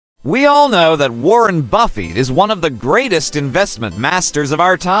We all know that Warren Buffett is one of the greatest investment masters of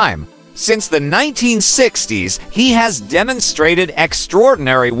our time. Since the 1960s, he has demonstrated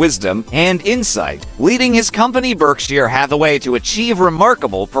extraordinary wisdom and insight, leading his company Berkshire Hathaway to achieve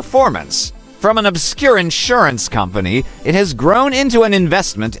remarkable performance. From an obscure insurance company, it has grown into an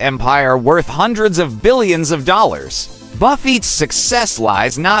investment empire worth hundreds of billions of dollars. Buffett's success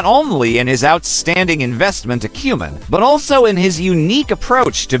lies not only in his outstanding investment acumen, but also in his unique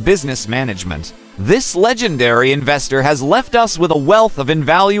approach to business management. This legendary investor has left us with a wealth of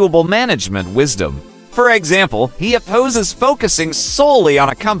invaluable management wisdom. For example, he opposes focusing solely on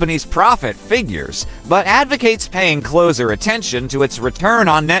a company's profit figures, but advocates paying closer attention to its return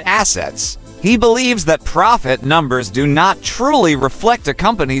on net assets. He believes that profit numbers do not truly reflect a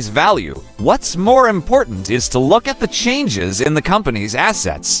company's value. What's more important is to look at the changes in the company's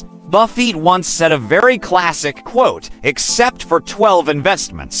assets. Buffett once said a very classic quote, "Except for 12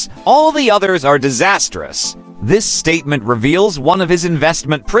 investments, all the others are disastrous." This statement reveals one of his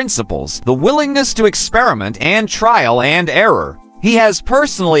investment principles, the willingness to experiment and trial and error. He has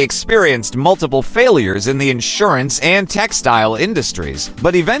personally experienced multiple failures in the insurance and textile industries,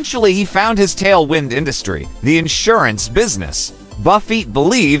 but eventually he found his tailwind industry, the insurance business. Buffett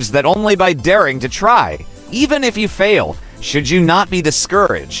believes that only by daring to try, even if you fail, should you not be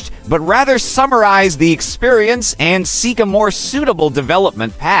discouraged, but rather summarize the experience and seek a more suitable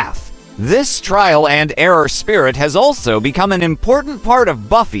development path. This trial and error spirit has also become an important part of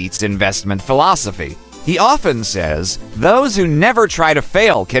Buffett's investment philosophy. He often says, "Those who never try to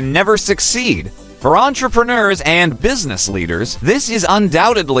fail can never succeed." For entrepreneurs and business leaders, this is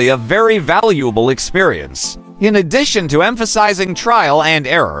undoubtedly a very valuable experience. In addition to emphasizing trial and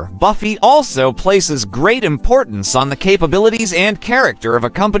error, Buffett also places great importance on the capabilities and character of a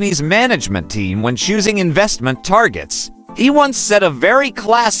company's management team when choosing investment targets. He once said a very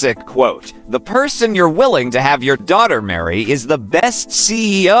classic quote, "The person you're willing to have your daughter marry is the best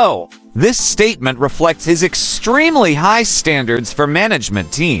CEO." This statement reflects his extremely high standards for management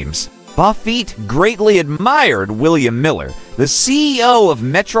teams. Buffett greatly admired William Miller, the CEO of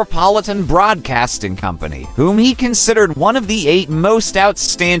Metropolitan Broadcasting Company, whom he considered one of the 8 most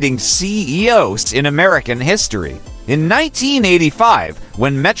outstanding CEOs in American history. In 1985,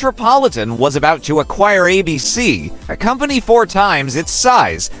 when Metropolitan was about to acquire ABC, a company 4 times its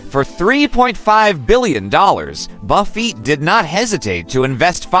size, for $3.5 billion, Buffett did not hesitate to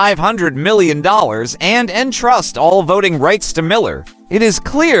invest $500 million and entrust all voting rights to Miller. It is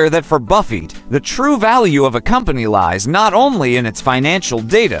clear that for Buffett, the true value of a company lies not only in its financial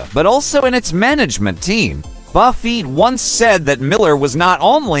data, but also in its management team. Buffett once said that Miller was not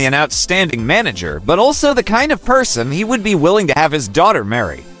only an outstanding manager, but also the kind of person he would be willing to have his daughter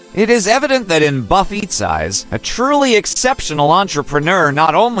marry. It is evident that in Buffett's eyes, a truly exceptional entrepreneur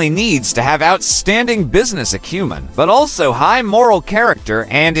not only needs to have outstanding business acumen, but also high moral character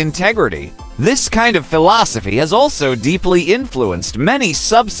and integrity. This kind of philosophy has also deeply influenced many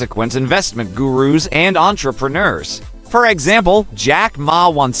subsequent investment gurus and entrepreneurs. For example, Jack Ma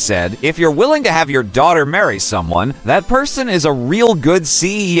once said, "If you're willing to have your daughter marry someone, that person is a real good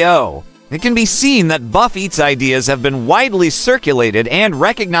CEO." It can be seen that Buffett's ideas have been widely circulated and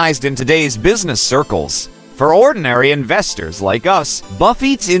recognized in today's business circles. For ordinary investors like us,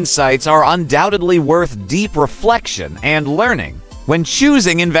 Buffett's insights are undoubtedly worth deep reflection and learning. When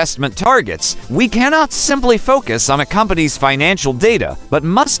choosing investment targets, we cannot simply focus on a company's financial data, but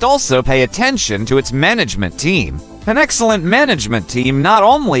must also pay attention to its management team. An excellent management team not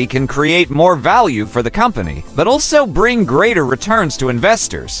only can create more value for the company, but also bring greater returns to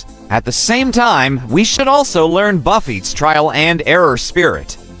investors. At the same time, we should also learn Buffett's trial and error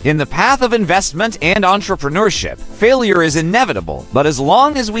spirit. In the path of investment and entrepreneurship, failure is inevitable, but as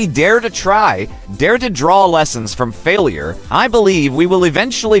long as we dare to try, dare to draw lessons from failure, I believe we will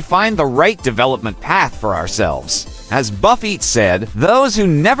eventually find the right development path for ourselves. As Buffett said, "Those who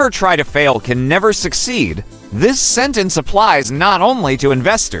never try to fail can never succeed." This sentence applies not only to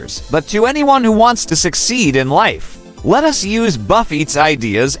investors, but to anyone who wants to succeed in life. Let us use Buffett's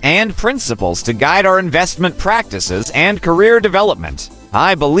ideas and principles to guide our investment practices and career development.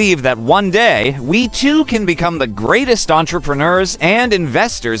 I believe that one day, we too can become the greatest entrepreneurs and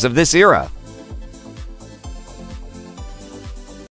investors of this era.